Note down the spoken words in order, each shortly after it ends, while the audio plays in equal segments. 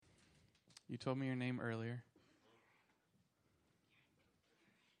You told me your name earlier.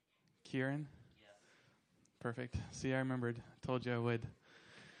 Kieran? Perfect. See, I remembered. Told you I would.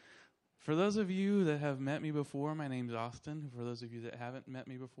 For those of you that have met me before, my name's Austin. For those of you that haven't met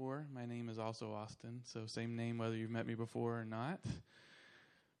me before, my name is also Austin. So same name whether you've met me before or not.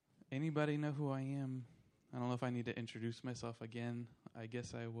 Anybody know who I am? I don't know if I need to introduce myself again. I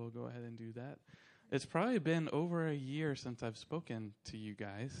guess I will go ahead and do that. It's probably been over a year since I've spoken to you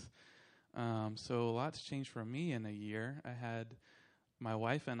guys. So a lot's changed for me in a year. My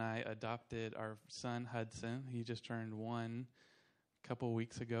wife and I adopted our son, Hudson. He just turned 1 a couple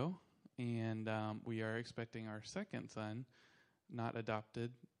weeks ago. And we are expecting our second son, not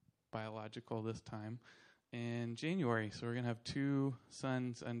adopted, biological this time, in January. So we're going to have 2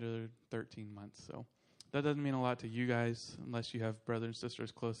 sons under 13 months. So that doesn't mean a lot to you guys unless you have brothers and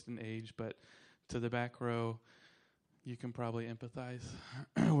sisters close in age. But to the back row, you can probably empathize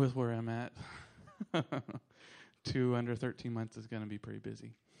with where I'm at. 2 under 13 months is going to be pretty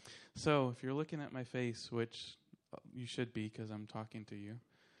busy. So if you're looking at my face, which you should be because I'm talking to you,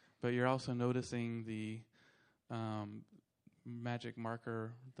 but you're also noticing the magic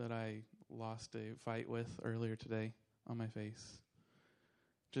marker that I lost a fight with earlier today on my face.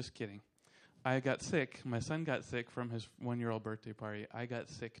 Just kidding. I got sick. My son got sick from his 1-year-old birthday party. I got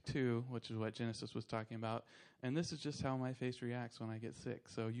sick too, which is what Genesis was talking about. And this is just how my face reacts when I get sick.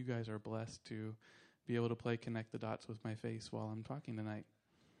 So you guys are blessed to be able to play connect the dots with my face while I'm talking tonight.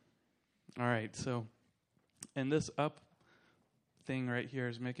 All right, so, and this up thing right here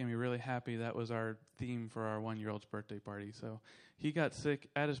is making me really happy. That was our theme for our 1-year-old's birthday party. So he got sick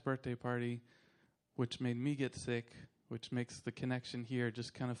at his birthday party, which made me get sick, which makes the connection here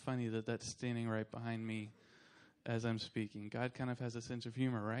just kind of funny that that's standing right behind me as I'm speaking. God kind of has a sense of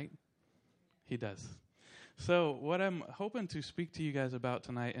humor, right? He does. So what I'm hoping to speak to you guys about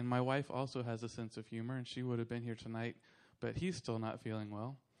tonight, and my wife also has a sense of humor, and she would have been here tonight, but he's still not feeling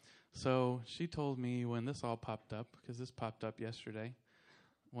well. So she told me when this all popped up, because this popped up yesterday,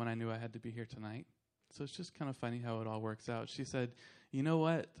 when I knew I had to be here tonight. So it's just kind of funny how it all works out. She said, you know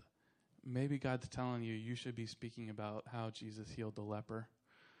what? Maybe God's telling you should be speaking about how Jesus healed the leper.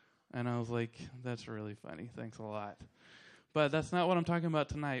 And I was like, that's really funny. Thanks a lot. But that's not what I'm talking about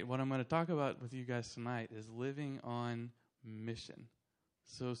tonight. What I'm going to talk about with you guys tonight is living on mission.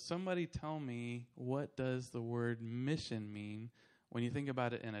 So somebody tell me, what does the word mission mean when you think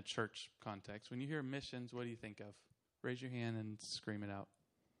about it in a church context? When you hear missions, what do you think of? Raise your hand and scream it out.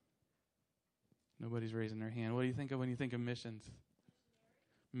 Nobody's raising their hand. What do you think of when you think of missions?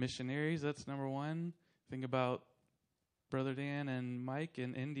 Missionaries, that's number 1. Think about Brother Dan and Mike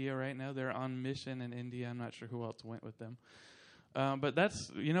in India right now. They're on mission in India. I'm not sure who else went with them. But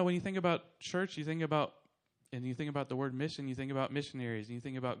that's, when you think about church, you think about the word mission, you think about missionaries, and you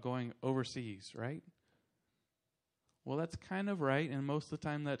think about going overseas, right? Well, that's kind of right, and most of the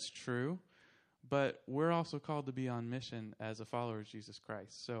time that's true. But we're also called to be on mission as a follower of Jesus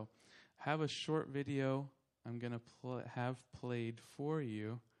Christ. So have a short video I'm going to have played for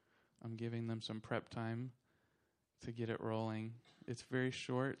you. I'm giving them some prep time to get it rolling. It's very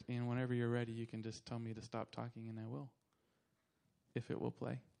short, and whenever you're ready, you can just tell me to stop talking, and I will. If it will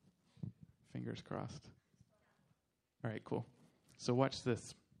play. Fingers crossed. All right, cool. So watch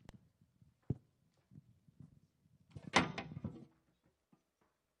this.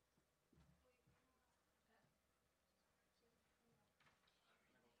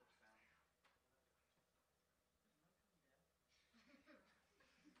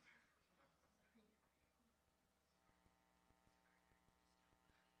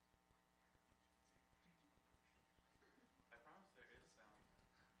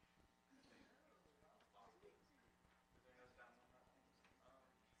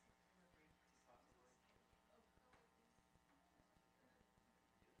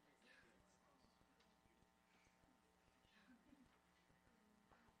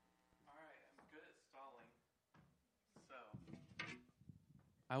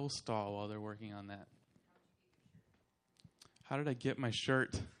 I will stall while they're working on that. How did I get my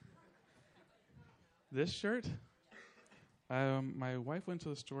shirt? This shirt? My wife went to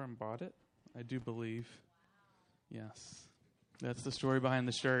the store and bought it, I do believe. Yes. That's the story behind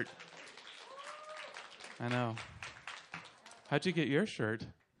the shirt. I know. How'd you get your shirt?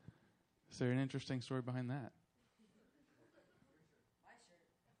 Is there an interesting story behind that?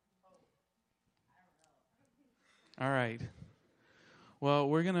 All right. Well,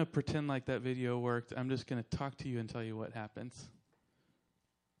 we're going to pretend like that video worked. I'm just going to talk to you and tell you what happens.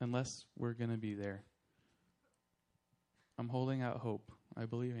 Unless we're going to be there. I'm holding out hope. I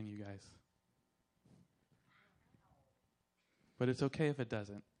believe in you guys. But it's okay if it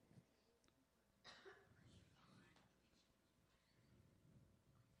doesn't.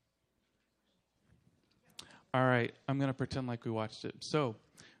 All right, I'm going to pretend like we watched it. So,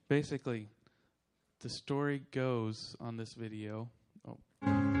 basically, the story goes on this video. Oh,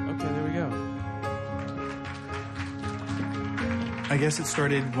 okay, there we go. I guess it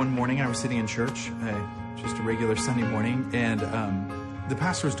started one morning. I was sitting in church, just a regular Sunday morning, and the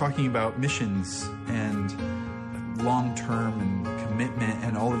pastor was talking about missions and long-term and commitment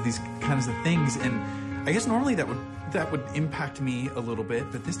and all of these kinds of things. And I guess normally that would impact me a little bit,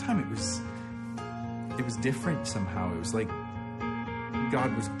 but this time it was different somehow. It was like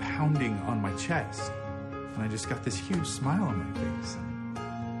God was pounding on my chest, and I just got this huge smile on my face, and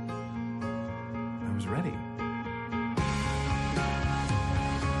I was ready.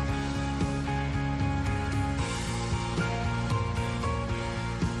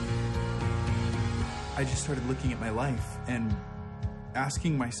 I just started looking at my life and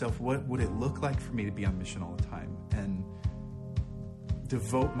asking myself, what would it look like for me to be on mission all the time and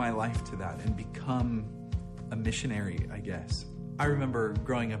devote my life to that and become a missionary, I guess. I remember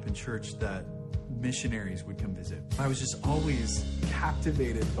growing up in church that missionaries would come visit. I was just always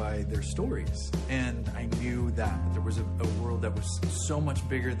captivated by their stories, and I knew that there was a world that was so much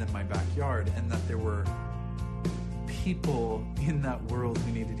bigger than my backyard, and that there were people in that world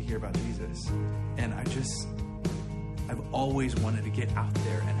who needed to hear about Jesus. And I've always wanted to get out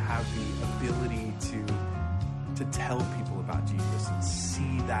there and have the ability to tell people about Jesus and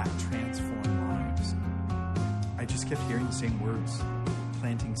see that transform lives. I just kept hearing the same words: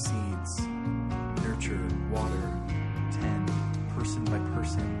 planting seeds, nurture, water, tend, person by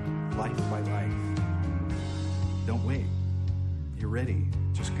person, life by life. Don't wait. You're ready.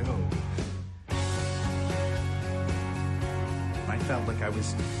 Just go. I felt like I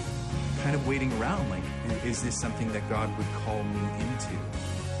was kind of waiting around, like, is this something that God would call me into?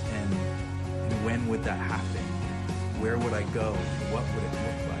 And when would that happen? Where would I go? What would it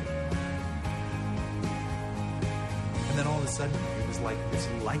look like? And then all of a sudden, it was like this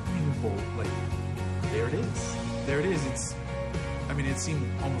lightning bolt, like, there it is. There it is. It seemed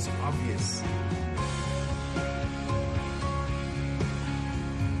almost obvious.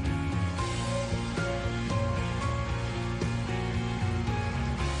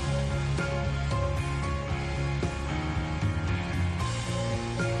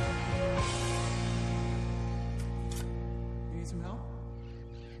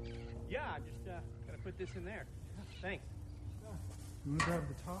 This in there. Thanks. You want to grab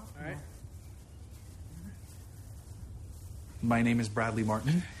the top? All right. My name is Bradley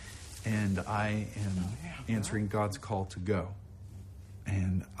Martin, and I am answering God's call to go.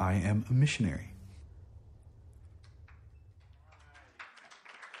 And I am a missionary.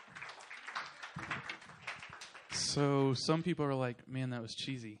 So some people are like, man, that was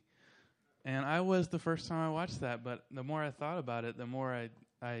cheesy. And I was the first time I watched that, but the more I thought about it, the more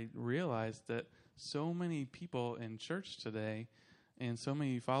I realized that so many people in church today and so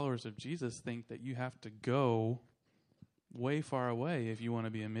many followers of Jesus think that you have to go way far away if you want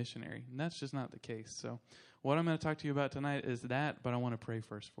to be a missionary. And that's just not the case. So what I'm going to talk to you about tonight is that, but I want to pray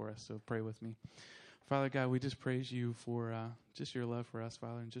first for us. So pray with me. Father God, we just praise you for just your love for us,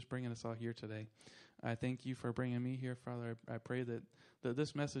 Father, and just bringing us all here today. I thank you for bringing me here, Father. I pray that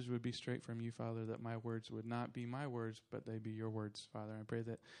this message would be straight from you, Father, that my words would not be my words, but they be your words, Father. I pray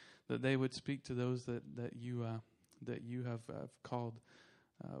that they would speak to those that you have called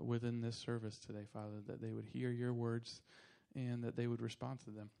within this service today, Father, that they would hear your words and that they would respond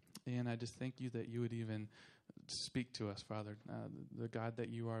to them. And I just thank you that you would even speak to us, Father. The God that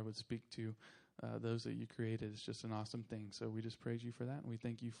you are would speak to those that you created. Is just an awesome thing. So we just praise you for that, and we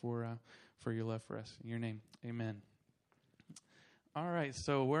thank you for your love for us. In your name, amen. All right,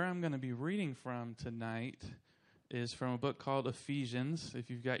 so where I'm going to be reading from tonight is from a book called Ephesians. If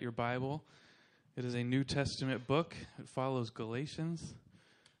you've got your Bible, it is a New Testament book. It follows Galatians.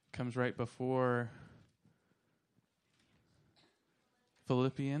 Comes right before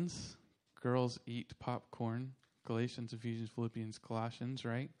Philippians. Girls eat popcorn. Galatians, Ephesians, Philippians, Colossians,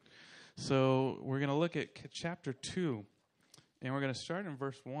 right? So we're going to look at chapter 2, and we're going to start in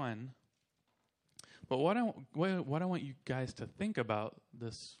verse 1. But what I want you guys to think about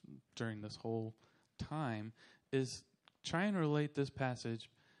this during this whole time is try and relate this passage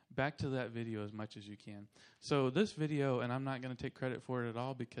back to that video as much as you can. So this video, and I'm not going to take credit for it at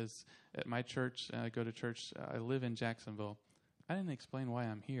all because at my church, I go to church, I live in Jacksonville. I didn't explain why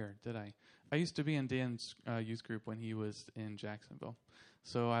I'm here, did I? I used to be in Dan's youth group when he was in Jacksonville.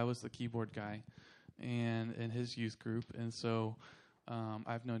 So I was the keyboard guy and in his youth group. And so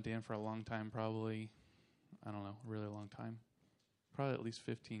I've known Dan for a long time, probably, I don't know, really long time, probably at least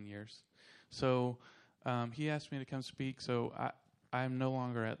 15 years. So he asked me to come speak. So I'm no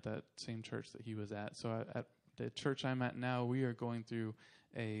longer at that same church that he was at. So the church I'm at now, we are going through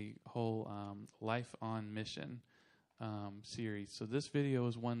a whole Life on Mission series. So this video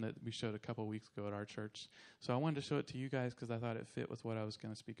is one that we showed a couple weeks ago at our church. So I wanted to show it to you guys because I thought it fit with what I was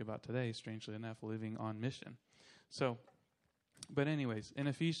going to speak about today, strangely enough, living on mission. So, but anyways, in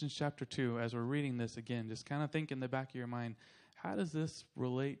Ephesians chapter 2, as we're reading this again, just kind of think in the back of your mind, how does this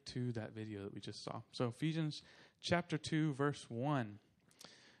relate to that video that we just saw? So Ephesians chapter 2, verse 1.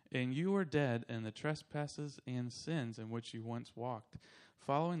 And you were dead in the trespasses and sins in which you once walked,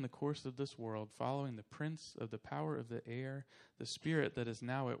 following the course of this world, following the prince of the power of the air, the spirit that is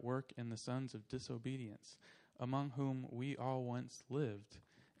now at work in the sons of disobedience, among whom we all once lived,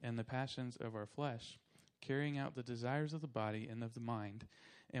 in the passions of our flesh, carrying out the desires of the body and of the mind,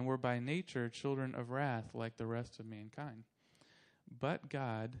 and were by nature children of wrath like the rest of mankind. But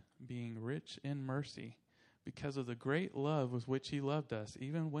God, being rich in mercy, because of the great love with which he loved us,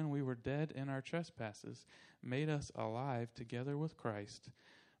 even when we were dead in our trespasses, made us alive together with Christ.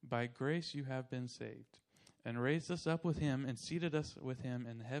 By grace you have been saved, and raised us up with him, and seated us with him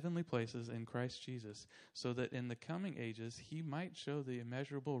in heavenly places in Christ Jesus, so that in the coming ages he might show the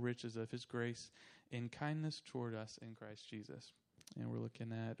immeasurable riches of his grace in kindness toward us in Christ Jesus. And we're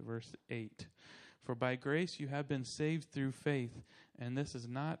looking at verse 8. For by grace you have been saved through faith, and this is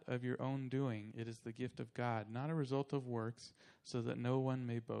not of your own doing. It is the gift of God, not a result of works, so that no one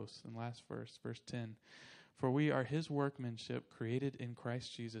may boast. And last verse, verse 10. For we are his workmanship, created in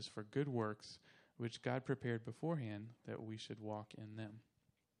Christ Jesus for good works, which God prepared beforehand that we should walk in them.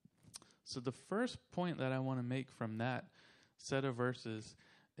 So the first point that I want to make from that set of verses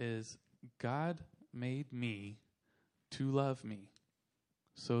is God made me to love me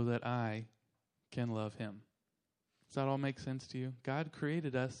so that I can love him. Does that all make sense to you? God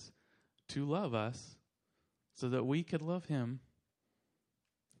created us to love us so that we could love him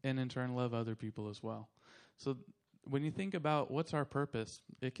and in turn love other people as well. So when you think about what's our purpose,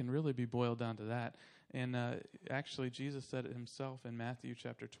 it can really be boiled down to that. And actually, Jesus said it himself in Matthew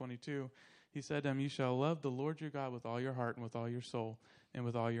chapter 22. He said, you shall love the Lord your God with all your heart and with all your soul and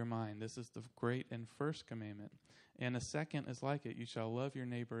with all your mind. This is the great and first commandment. And a second is like it. You shall love your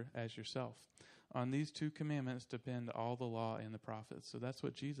neighbor as yourself. On these two commandments depend all the law and the prophets. So that's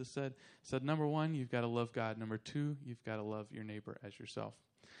what Jesus said. He said, number one, you've got to love God. Number two, you've got to love your neighbor as yourself.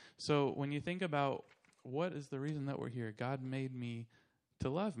 So when you think about what is the reason that we're here, God made me to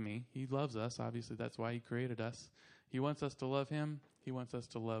love me. He loves us. Obviously, that's why he created us. He wants us to love him. He wants us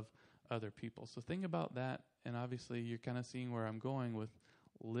to love other people. So think about that. And obviously, you're kind of seeing where I'm going with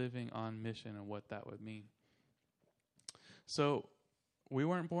living on mission and what that would mean. So we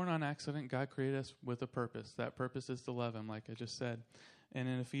weren't born on accident. God created us with a purpose. That purpose is to love him, like I just said. And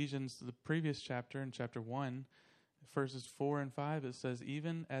in Ephesians, the previous chapter, in chapter 1, verses 4 and 5, it says,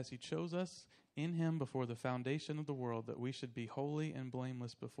 even as he chose us in him before the foundation of the world, that we should be holy and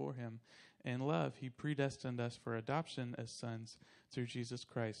blameless before him. In love, he predestined us for adoption as sons through Jesus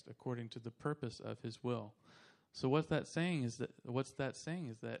Christ, according to the purpose of his will. So what's that saying is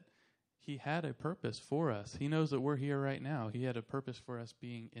that he had a purpose for us. He knows that we're here right now. He had a purpose for us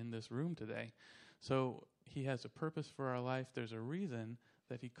being in this room today. So he has a purpose for our life. There's a reason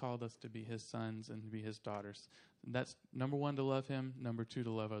that he called us to be his sons and to be his daughters. That's number one, to love him. Number two, to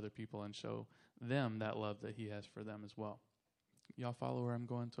love other people and show them that love that he has for them as well. Y'all follow where I'm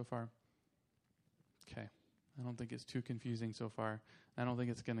going so far? Okay. I don't think it's too confusing so far. I don't think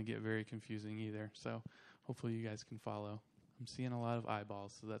it's going to get very confusing either. So hopefully you guys can follow. I'm seeing a lot of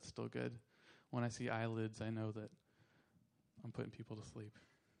eyeballs, so that's still good. When I see eyelids, I know that I'm putting people to sleep.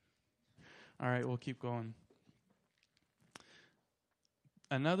 All right, we'll keep going.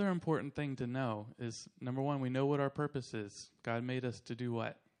 Another important thing to know is, number one, we know what our purpose is. God made us to do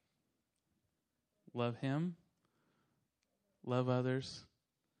what? Love him, love others,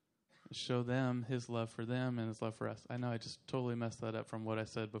 show them his love for them and his love for us. I know I just totally messed that up from what I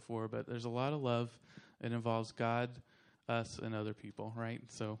said before, but there's a lot of love. It involves God, us, and other people, right?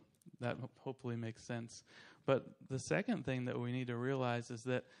 So that hopefully makes sense. But the second thing that we need to realize is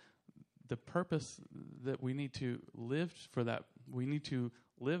that the purpose that we need to live for that, we need to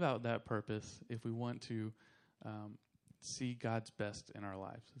live out that purpose if we want to see God's best in our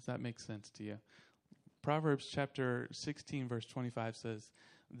lives. Does that make sense to you? Proverbs chapter 16, verse 25 says,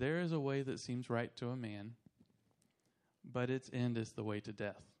 there is a way that seems right to a man, but its end is the way to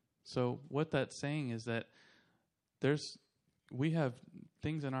death. So what that's saying is that we have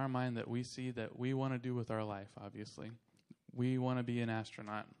things in our mind that we see that we want to do with our life, obviously. We want to be an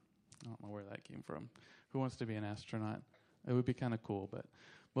astronaut. I don't know where that came from. Who wants to be an astronaut? It would be kind of cool, but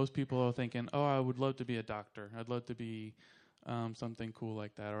most people are thinking, I would love to be a doctor. I'd love to be something cool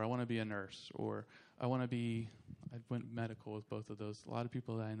like that, or I want to be a nurse, or I went medical with both of those. A lot of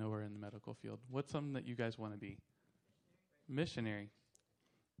people that I know are in the medical field. What's something that you guys want to be? Missionary.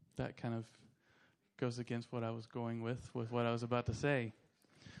 That kind of goes against what I was going with what I was about to say.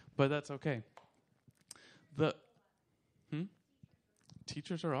 But that's okay.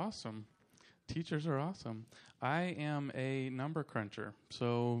 Teachers are awesome. Teachers are awesome. I am a number cruncher,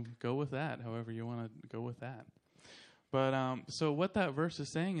 so go with that, however you want to go with that. But so what that verse is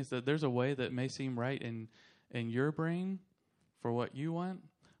saying is that there's a way that may seem right in your brain for what you want,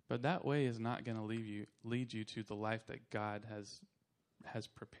 but that way is not going to lead you to the life that God has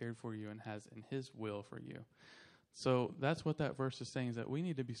prepared for you and has in His will for you. So that's what that verse is saying, is that we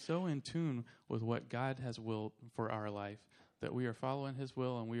need to be so in tune with what God has willed for our life that we are following His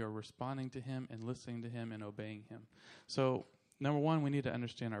will and we are responding to Him and listening to Him and obeying Him. So number one, we need to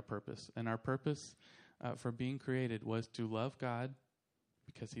understand our purpose. And our purpose for being created was to love God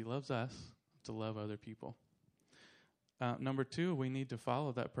because He loves us, to love other people. Number two, we need to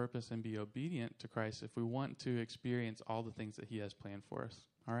follow that purpose and be obedient to Christ if we want to experience all the things that He has planned for us.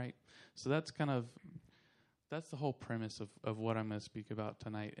 All right? So that's the whole premise of what I'm going to speak about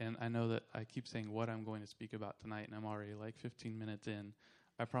tonight. And I know that I keep saying what I'm going to speak about tonight, and I'm already like 15 minutes in.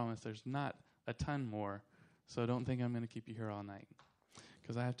 I promise there's not a ton more, so don't think I'm going to keep you here all night,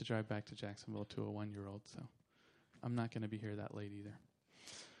 because I have to drive back to Jacksonville to a 1-year-old, so I'm not going to be here that late either.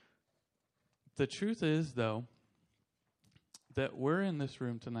 The truth is, though, that we're in this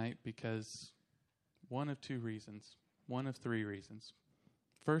room tonight because one of three reasons.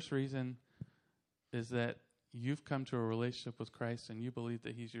 First reason is that you've come to a relationship with Christ and you believe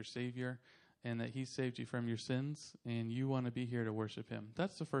that He's your Savior and that He saved you from your sins and you want to be here to worship Him.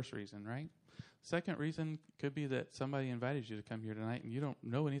 That's the first reason, right? Second reason could be that somebody invited you to come here tonight and you don't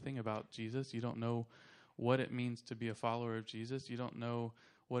know anything about Jesus. You don't know what it means to be a follower of Jesus. You don't know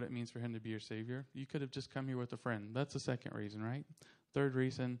what it means for Him to be your Savior. You could have just come here with a friend. That's the second reason, right? Third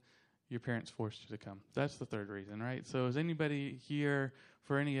reason, your parents forced you to come. That's the third reason, right? So is anybody here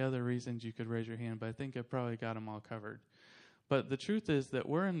for any other reasons? You could raise your hand, but I think I probably got them all covered. But the truth is that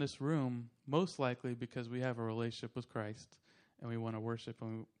we're in this room most likely because we have a relationship with Christ and we want to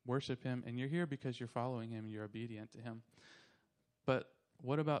worship Him, and you're here because you're following Him and you're obedient to Him. But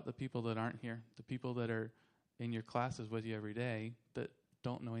what about the people that aren't here? The people that are in your classes with you every day that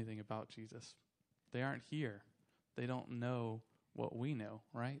don't know anything about Jesus? They aren't here. They don't know what we know,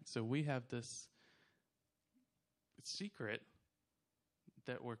 right? So we have this secret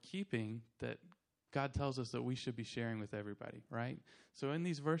that we're keeping that God tells us that we should be sharing with everybody, right? So in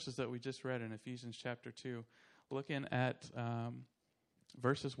these verses that we just read in Ephesians chapter 2, looking at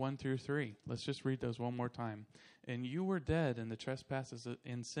verses 1 through 3, let's just read those one more time. And you were dead in the trespasses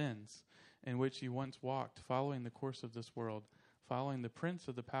and sins in which you once walked, following the course of this world, following the prince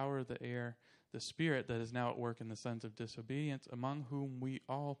of the power of the air, the spirit that is now at work in the sons of disobedience, among whom we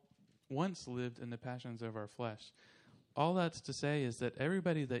all once lived in the passions of our flesh. All that's to say is that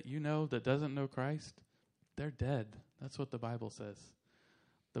everybody that you know that doesn't know Christ, they're dead. That's what the Bible says.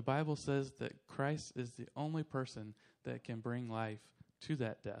 The Bible says that Christ is the only person that can bring life to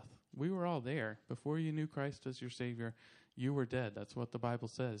that death. We were all there. Before you knew Christ as your Savior, you were dead. That's what the Bible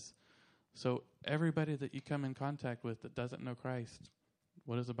says. So everybody that you come in contact with that doesn't know Christ,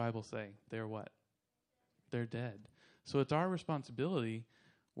 what does the Bible say? They're what? They're dead. So it's our responsibility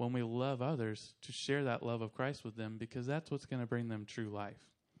when we love others to share that love of Christ with them, because that's what's going to bring them true life.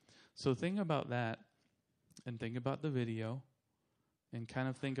 So think about that and think about the video and kind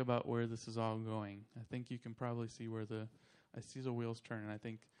of think about where this is all going. I think you can probably see I see the wheels turning. I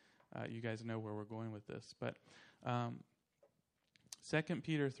think you guys know where we're going with this. But 2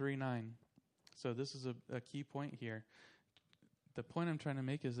 Peter 3:9. So this is a key point here. The point I'm trying to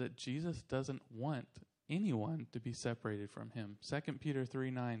make is that Jesus doesn't want anyone to be separated from Him. 2 Peter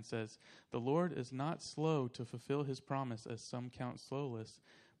 3:9 says, "The Lord is not slow to fulfill His promise, as some count slowness,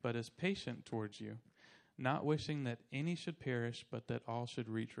 but is patient towards you, not wishing that any should perish, but that all should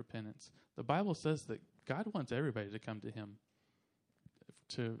reach repentance." The Bible says that God wants everybody to come to Him,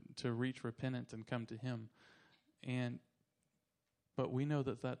 to reach repentance and come to Him. But we know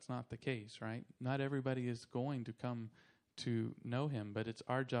that that's not the case, right? Not everybody is going to come to know Him, but it's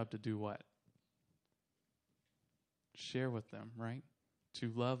our job to do what? Share with them, right? To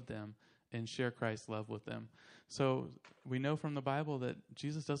love them and share Christ's love with them. So we know from the Bible that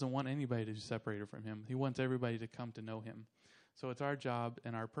Jesus doesn't want anybody to be separated from Him. He wants everybody to come to know Him. So it's our job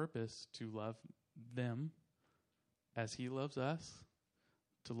and our purpose to love them as He loves us,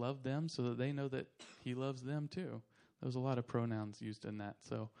 to love them so that they know that He loves them too. There's a lot of pronouns used in that,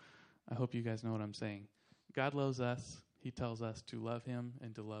 so I hope you guys know what I'm saying. God loves us. He tells us to love him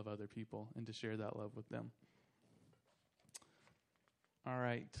and to love other people and to share that love with them. All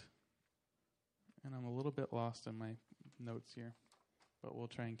right. And I'm a little bit lost in my notes here, but we'll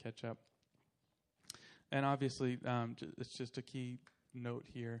try and catch up. And obviously, it's just a key note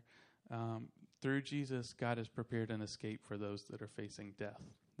here. Through Jesus, God has prepared an escape for those that are facing death.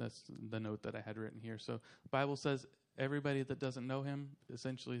 That's the note that I had written here. So the Bible says everybody that doesn't know him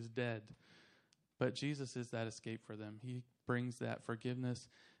essentially is dead. But Jesus is that escape for them. He brings that forgiveness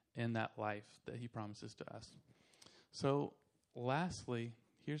and that life that he promises to us. So lastly,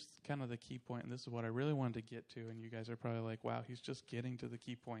 here's kind of the key point, and this is what I really wanted to get to, and you guys are probably like, wow, he's just getting to the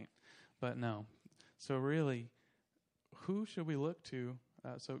key point. But no. So really, who should we look to?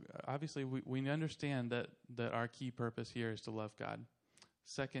 So obviously, we understand that our key purpose here is to love God.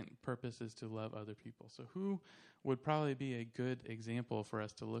 Second purpose is to love other people. So who would probably be a good example for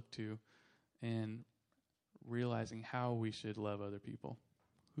us to look to in realizing how we should love other people?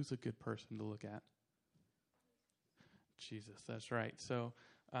 Who's a good person to look at? Jesus, that's right. So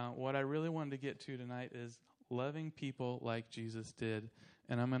what I really wanted to get to tonight is loving people like Jesus did.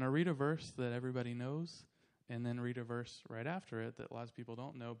 And I'm going to read a verse that everybody knows and then read a verse right after it that lots of people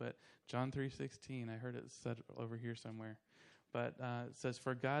don't know. But John 3:16, I heard it said over here somewhere. But it says,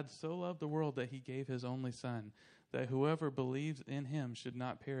 "For God so loved the world that he gave his only son, that whoever believes in him should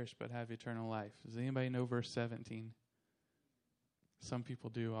not perish but have eternal life." Does anybody know verse 17? Some people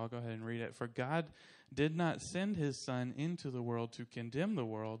do. I'll go ahead and read it. "For God did not send his son into the world to condemn the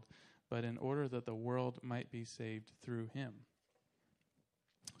world, but in order that the world might be saved through him."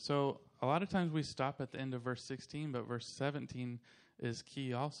 So a lot of times we stop at the end of verse 16, but verse 17 is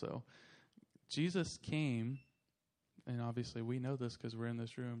key also. Jesus came, and obviously we know this because we're in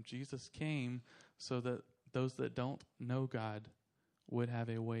this room. Jesus came so that those that don't know God would have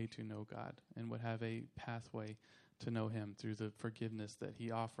a way to know God and would have a pathway to know him through the forgiveness that he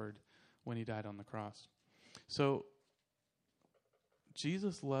offered when he died on the cross. So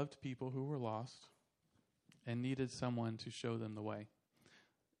Jesus loved people who were lost and needed someone to show them the way.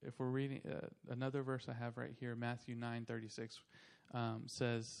 If we're reading another verse I have right here, Matthew 9:36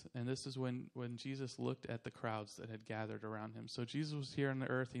 says, and this is when Jesus looked at the crowds that had gathered around him. So Jesus was here on the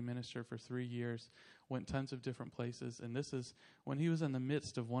earth. He ministered for 3 years, went tons of different places. And this is when he was in the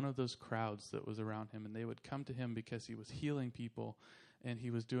midst of one of those crowds that was around him. And they would come to him because he was healing people and he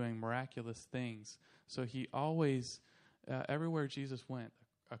was doing miraculous things. So he always, everywhere Jesus went,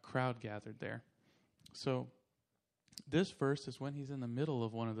 a crowd gathered there. So this verse is when he's in the middle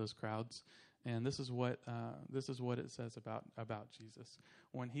of one of those crowds. And this is what it says about Jesus.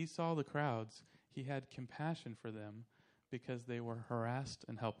 When he saw the crowds, he had compassion for them because they were harassed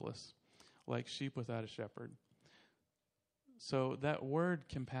and helpless, like sheep without a shepherd. So that word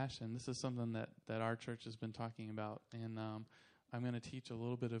compassion, this is something that our church has been talking about. And I'm going to teach a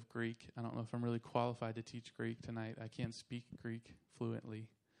little bit of Greek. I don't know if I'm really qualified to teach Greek tonight. I can't speak Greek fluently,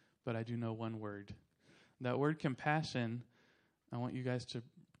 but I do know one word. That word compassion, I want you guys to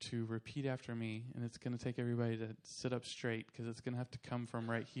repeat after me, and it's going to take everybody to sit up straight because it's going to have to come from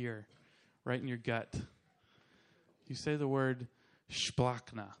right here, right in your gut. You say the word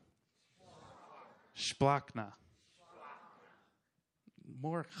splachna. Splachna.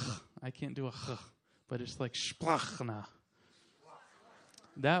 More, I can't do a but it's like splachna.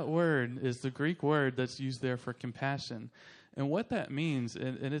 That word is the Greek word that's used there for compassion. And what that means,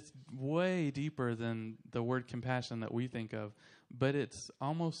 and it's way deeper than the word compassion that we think of, but it's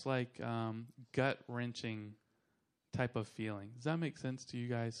almost like gut-wrenching type of feeling. Does that make sense to you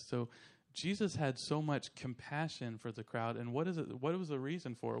guys? So Jesus had so much compassion for the crowd, and what was the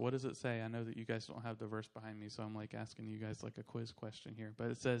reason for it? What does it say? I know that you guys don't have the verse behind me, so I'm like asking you guys like a quiz question here.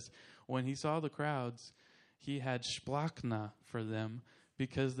 But it says, when he saw the crowds, he had splachna for them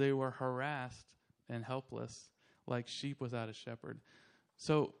because they were harassed and helpless, like sheep without a shepherd.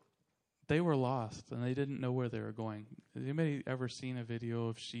 So they were lost, and they didn't know where they were going. Has anybody ever seen a video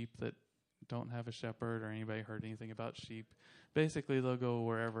of sheep that don't have a shepherd, or anybody heard anything about sheep? Basically, they'll go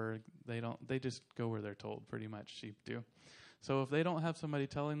wherever they just go where they're told, pretty much, sheep do. So if they don't have somebody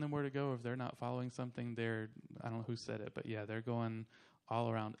telling them where to go, if they're not following something, I don't know who said it, but yeah, they're going all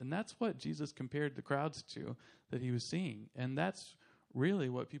around. And that's what Jesus compared the crowds to that he was seeing. And that's really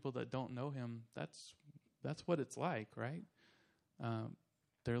what people that don't know him, that's what it's like, right?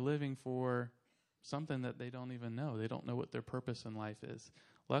 They're living for something that they don't even know. They don't know what their purpose in life is.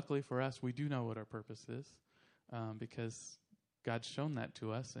 Luckily for us, we do know what our purpose is because God's shown that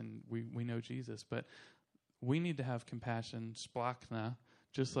to us, and we know Jesus. But we need to have compassion, splachna,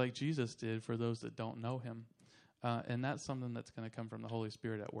 just like Jesus did for those that don't know him. And that's something that's going to come from the Holy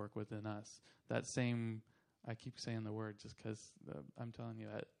Spirit at work within us. That same I keep saying the word just because I'm telling you,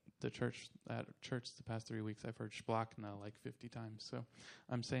 at church the past 3 weeks, I've heard splachna like 50 times. So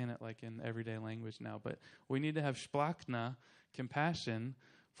I'm saying it like in everyday language now. But we need to have splachna, compassion,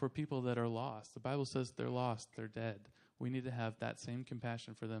 for people that are lost. The Bible says they're lost, they're dead. We need to have that same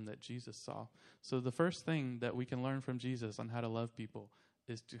compassion for them that Jesus saw. So the first thing that we can learn from Jesus on how to love people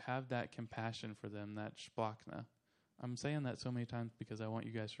is to have that compassion for them, that splachna. I'm saying that so many times because I want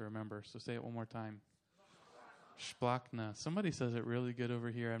you guys to remember. So say it one more time. Splachna. Somebody says it really good over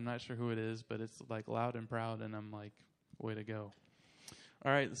here. I'm not sure who it is, but it's like loud and proud, and I'm like, way to go.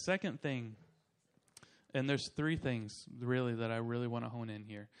 All right, the second thing, and there's three things really that I really want to hone in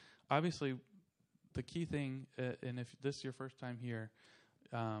here. Obviously, the key thing, and if this is your first time here,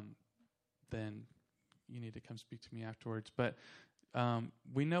 then you need to come speak to me afterwards. But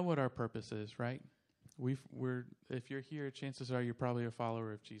we know what our purpose is, right? If you're here, chances are you're probably a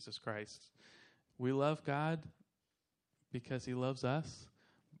follower of Jesus Christ. We love God because he loves us,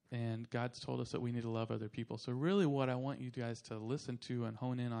 and God's told us that we need to love other people. So really what I want you guys to listen to and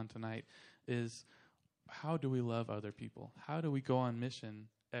hone in on tonight is, how do we love other people? How do we go on mission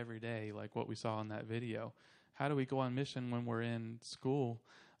every day, like what we saw in that video? How do we go on mission when we're in school,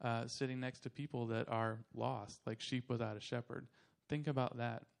 sitting next to people that are lost, like sheep without a shepherd? Think about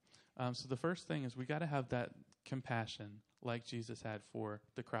that. So the first thing is we got to have that compassion like Jesus had for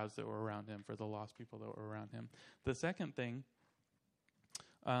the crowds that were around him, for the lost people that were around him. The second thing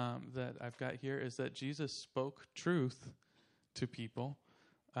that I've got here is that Jesus spoke truth to people,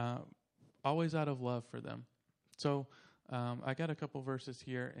 always out of love for them. So I got a couple verses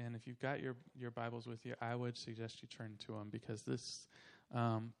here, and if you've got your Bibles with you, I would suggest you turn to them, because this,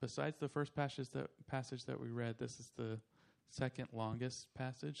 besides the first passage that we read, this is the second longest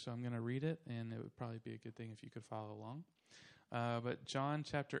passage, so I'm going to read it, and it would probably be a good thing if you could follow along. But John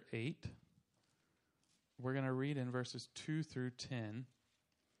chapter 8, we're going to read in verses 2 through 10.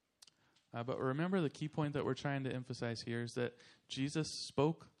 But remember, the key point that we're trying to emphasize here is that Jesus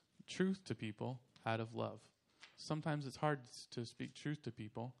spoke truth to people out of love. Sometimes it's hard to speak truth to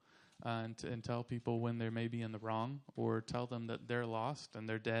people and tell people when they may be in the wrong, or tell them that they're lost and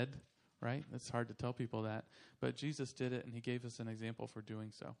they're dead, right? It's hard to tell people that. But Jesus did it, and he gave us an example for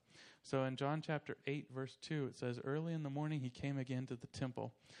doing so. So in John chapter 8, verse 2, it says, "Early in the morning he came again to the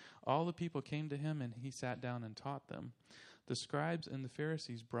temple. All the people came to him, and he sat down and taught them. The scribes and the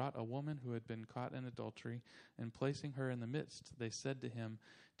Pharisees brought a woman who had been caught in adultery, and placing her in the midst, they said to him,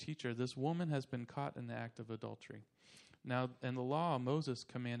 'Teacher, this woman has been caught in the act of adultery. Now, in the law, Moses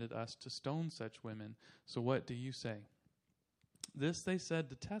commanded us to stone such women. So what do you say?' This they said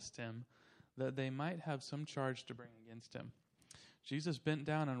to test him, that they might have some charge to bring against him. Jesus bent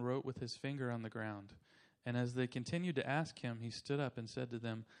down and wrote with his finger on the ground. And as they continued to ask him, he stood up and said to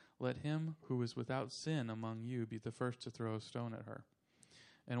them, 'Let him who is without sin among you be the first to throw a stone at her.'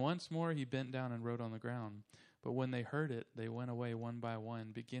 And once more he bent down and wrote on the ground. But when they heard it, they went away one by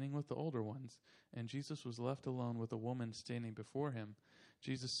one, beginning with the older ones. And Jesus was left alone with a woman standing before him.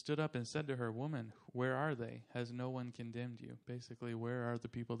 Jesus stood up and said to her, 'Woman, where are they? Has no one condemned you?'" Basically, where are the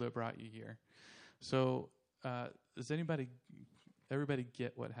people that brought you here? So, does everybody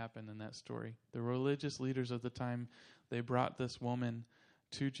get what happened in that story? The religious leaders of the time, they brought this woman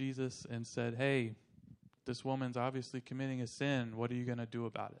to Jesus and said, "Hey, this woman's obviously committing a sin. What are you going to do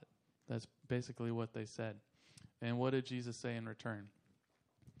about it?" That's basically what they said. And what did Jesus say in return?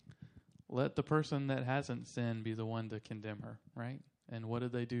 Let the person that hasn't sinned be the one to condemn her, right? And what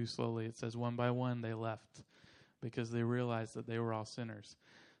did they do slowly? It says one by one they left, because they realized that they were all sinners.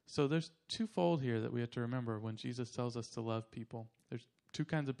 So there's twofold here that we have to remember when Jesus tells us to love people. There's two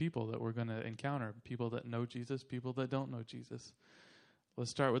kinds of people that we're going to encounter: people that know Jesus, people that don't know Jesus.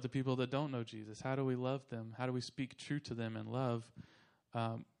 Let's start with the people that don't know Jesus. How do we love them? How do we speak true to them in love?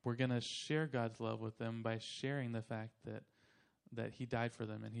 We're going to share God's love with them by sharing the fact that he died for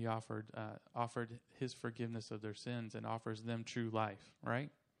them, and he offered his forgiveness of their sins and offers them true life, right?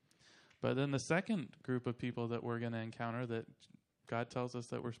 But then the second group of people that we're going to encounter, that God tells us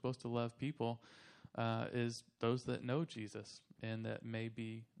that we're supposed to love people, is those that know Jesus and that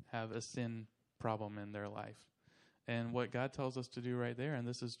maybe have a sin problem in their life. And what God tells us to do right there, and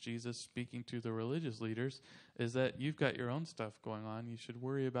this is Jesus speaking to the religious leaders, is that you've got your own stuff going on. You should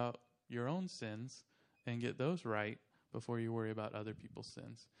worry about your own sins and get those right before you worry about other people's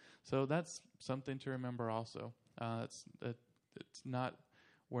sins. So that's something to remember also.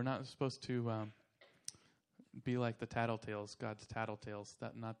 We're not supposed to be like the tattletales, God's tattletales,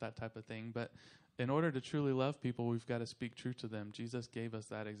 not that type of thing. But in order to truly love people, we've got to speak true to them. Jesus gave us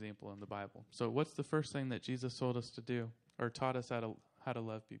that example in the Bible. So what's the first thing that Jesus told us to do, or taught us how to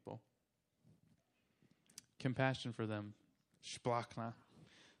love people? compassion for them. Splachna.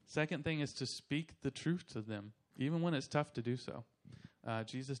 Second thing is to speak the truth to them, even when it's tough to do so.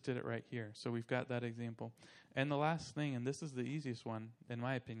 Jesus did it right here. So we've got that example. And the last thing, and this is the easiest one, in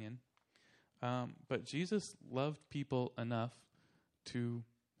my opinion, but Jesus loved people enough to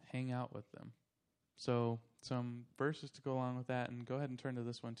hang out with them. So some verses to go along with that, and go ahead and turn to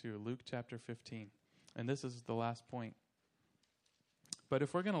this one too, Luke chapter 15. And this is the last point. But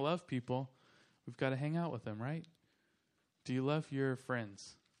if we're going to love people, we've got to hang out with them, right? Do you love your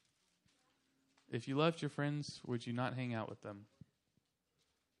friends? If you loved your friends, would you not hang out with them?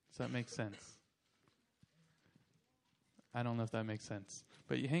 Does that make sense? I don't know if that makes sense.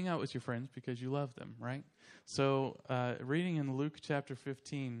 But you hang out with your friends because you love them, right? So reading in Luke chapter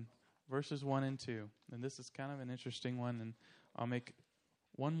 15, verses 1 and 2. And this is kind of an interesting one, and I'll make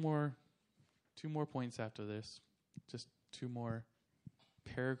two more points after this. Just two more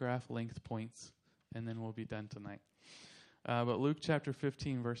paragraph length points, and then we'll be done tonight. But Luke chapter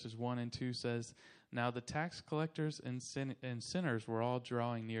 15, verses 1 and 2 says, "Now the tax collectors and sinners were all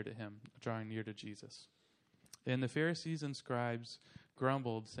drawing near to Jesus. And the Pharisees and scribes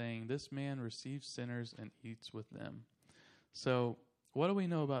grumbled, saying, 'This man receives sinners and eats with them.'" So what do we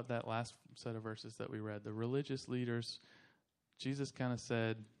know about that last set of verses that we read? The religious leaders, Jesus kind of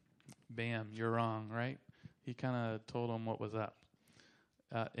said, bam, you're wrong, right? He kind of told them what was up.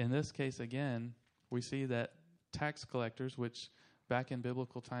 In this case, again, we see that tax collectors, which back in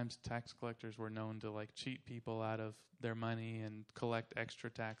biblical times, tax collectors were known to like cheat people out of their money and collect extra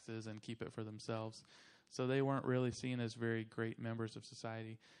taxes and keep it for themselves. So they weren't really seen as very great members of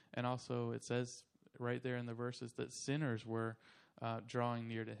society. And also it says right there in the verses that sinners were drawing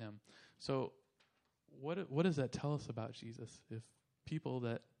near to him. So what does that tell us about Jesus? If people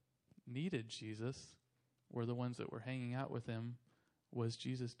that needed Jesus were the ones that were hanging out with him, was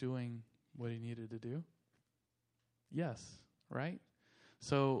Jesus doing what he needed to do? Yes, right?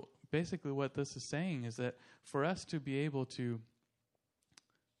 So basically what this is saying is that for us to be able to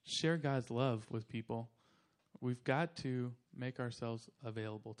share God's love with people, we've got to make ourselves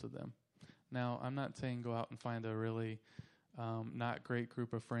available to them. Now, I'm not saying go out and find a really not great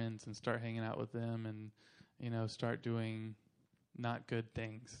group of friends and start hanging out with them and, start doing not good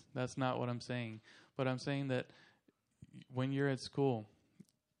things. That's not what I'm saying. But I'm saying that when you're at school,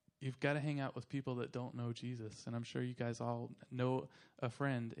 you've got to hang out with people that don't know Jesus. And I'm sure you guys all know a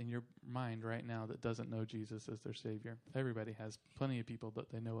friend in your mind right now that doesn't know Jesus as their Savior. Everybody has plenty of people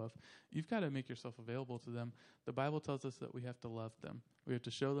that they know of. You've got to make yourself available to them. The Bible tells us that we have to love them. We have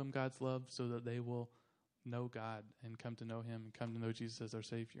to show them God's love so that they will know God and come to know him and come to know Jesus as our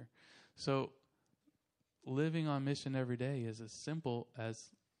Savior. So living on mission every day is as simple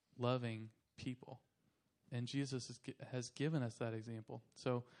as loving people. And Jesus has given us that example.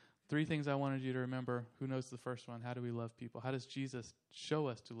 So 3 things I wanted you to remember. Who knows the first one? How do we love people? How does Jesus show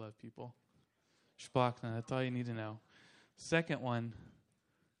us to love people? Splachna, that's all you need to know. Second one,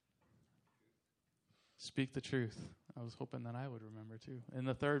 speak the truth. I was hoping that I would remember too. And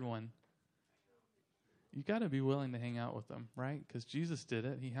the third one, you got to be willing to hang out with them, right? Because Jesus did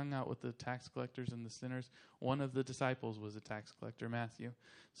it. He hung out with the tax collectors and the sinners. One of the disciples was a tax collector, Matthew.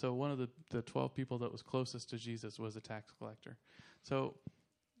 So one of the 12 people that was closest to Jesus was a tax collector. So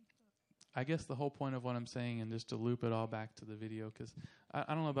I guess the whole point of what I'm saying, and just to loop it all back to the video, because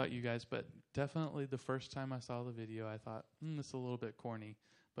I don't know about you guys, but definitely the first time I saw the video, I thought, this is a little bit corny.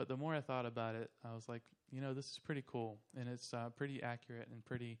 But the more I thought about it, I was like, this is pretty cool. And it's pretty accurate and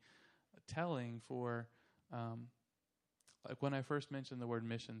pretty telling for... like when I first mentioned the word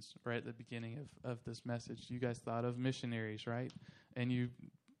missions right at the beginning of this message, you guys thought of missionaries, right? And you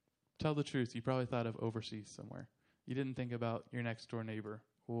tell the truth, you probably thought of overseas somewhere. You didn't think about your next door neighbor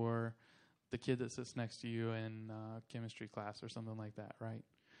or the kid that sits next to you in chemistry class or something like that, right?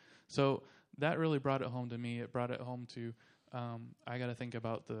 So that really brought it home to me. It brought it home to I got to think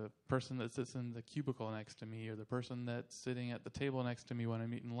about the person that sits in the cubicle next to me or the person that's sitting at the table next to me when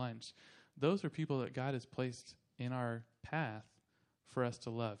I'm eating lunch. Those are people that God has placed in our path for us to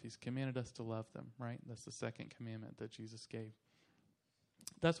love. He's commanded us to love them, right? That's the second commandment that Jesus gave.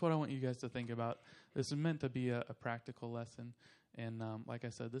 That's what I want you guys to think about. This is meant to be a practical lesson. And like I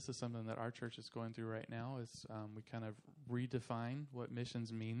said, this is something that our church is going through right now is we kind of redefine what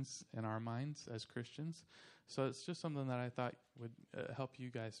missions means in our minds as Christians. So it's just something that I thought would help you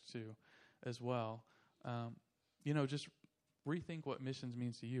guys too as well. Just rethink what missions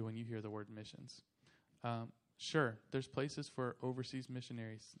means to you when you hear the word missions. Sure, there's places for overseas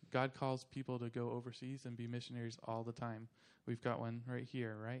missionaries. God calls people to go overseas and be missionaries all the time. We've got one right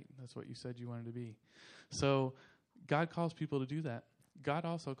here, right? That's what you said you wanted to be. So God calls people to do that. God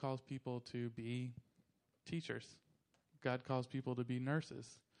also calls people to be teachers. God calls people to be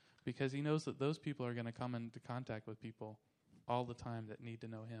nurses because he knows that those people are going to come into contact with people all the time that need to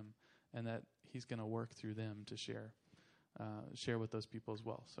know him, and that he's going to work through them to share with those people as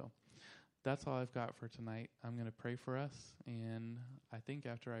well. So that's all I've got for tonight. I'm going to pray for us, and I think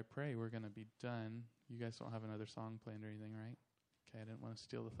after I pray, we're going to be done. You guys don't have another song planned or anything, right? Okay, I didn't want to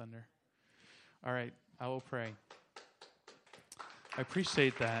steal the thunder. All right, I will pray. I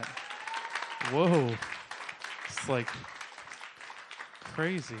appreciate that. Whoa. It's like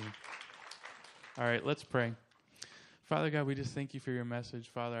crazy. All right, let's pray. Father God, we just thank you for your message,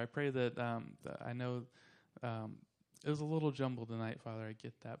 Father. I pray that I know it was a little jumbled tonight, Father. I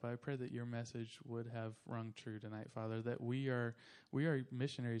get that, but I pray that your message would have rung true tonight, Father. That we are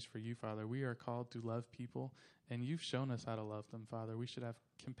missionaries for you, Father. We are called to love people, and you've shown us how to love them, Father. We should have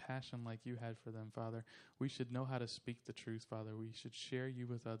compassion like you had for them, Father. We should know how to speak the truth, Father. We should share you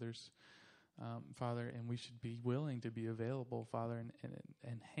with others, Father, and we should be willing to be available, Father,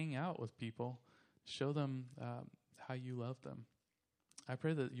 and hang out with people. Show them how you love them. I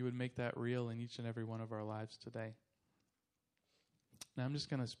pray that you would make that real in each and every one of our lives today. Now I'm just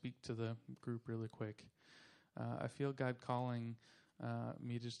going to speak to the group really quick. I feel God calling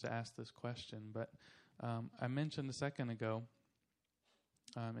me just to ask this question, but I mentioned a second ago,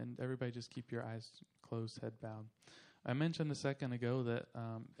 and everybody just keep your eyes closed, head bowed. I mentioned a second ago that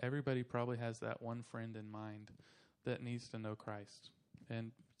everybody probably has that one friend in mind that needs to know Christ.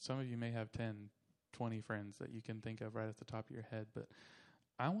 And some of you may have 10, 20 friends that you can think of right at the top of your head, but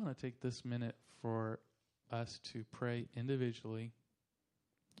I want to take this minute for us to pray individually.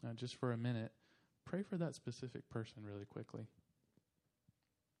 Just for a minute, pray for that specific person really quickly.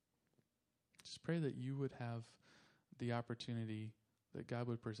 Just pray that you would have the opportunity, that God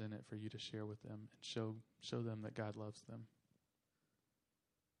would present it for you to share with them and show them that God loves them.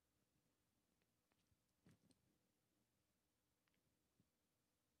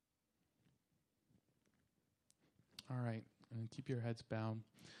 All right, and keep your heads bowed.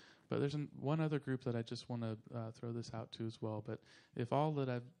 But there's one other group that I just want to throw this out to as well. But if all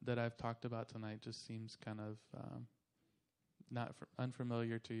that I've talked about tonight just seems kind of not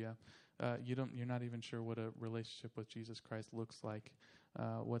unfamiliar to you, you're not even sure what a relationship with Jesus Christ looks like,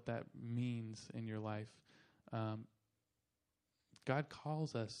 what that means in your life. God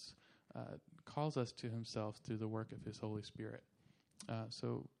calls us to Himself through the work of His Holy Spirit.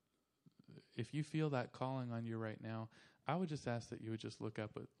 So if you feel that calling on you right now, I would just ask that you would just look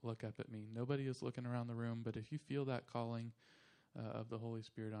up at me. Nobody is looking around the room, but if you feel that calling of the Holy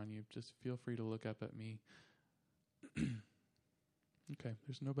Spirit on you, just feel free to look up at me. Okay,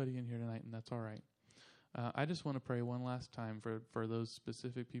 there's nobody in here tonight, and that's all right. I just want to pray one last time for those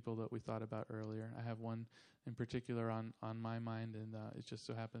specific people that we thought about earlier. I have one in particular on my mind, and it just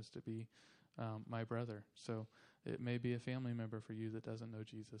so happens to be my brother. So it may be a family member for you that doesn't know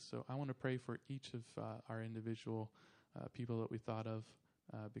Jesus. So I want to pray for each of our individual people that we thought of,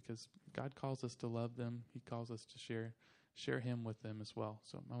 because God calls us to love them. He calls us to share Him with them as well.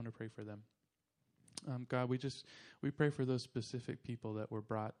 So I want to pray for them. God, we pray for those specific people that were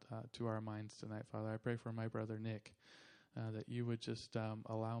brought to our minds tonight, Father. I pray for my brother Nick, that you would just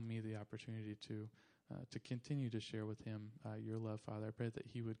allow me the opportunity to continue to share with him your love, Father. I pray that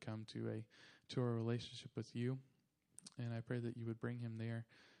he would come to a relationship with you, and I pray that you would bring him there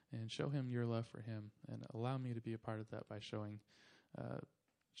and show him your love for him, and allow me to be a part of that by showing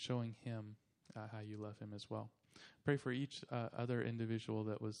him how you love him as well. Pray for each other individual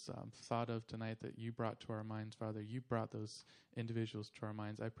that was thought of tonight that you brought to our minds, Father. You brought those individuals to our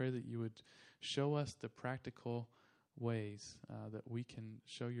minds. I pray that you would show us the practical ways that we can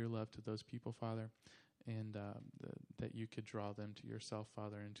show your love to those people, Father, and that you could draw them to yourself,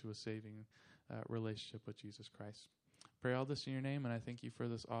 Father, into a saving relationship with Jesus Christ. Pray all this in your name, and I thank you for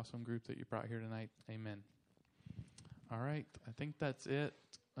this awesome group that you brought here tonight. Amen. All right, I think that's it.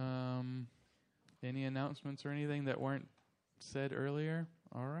 Any announcements or anything that weren't said earlier?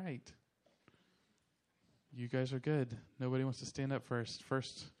 All right. You guys are good. Nobody wants to stand up first.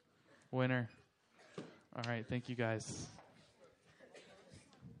 First winner. All right, thank you guys.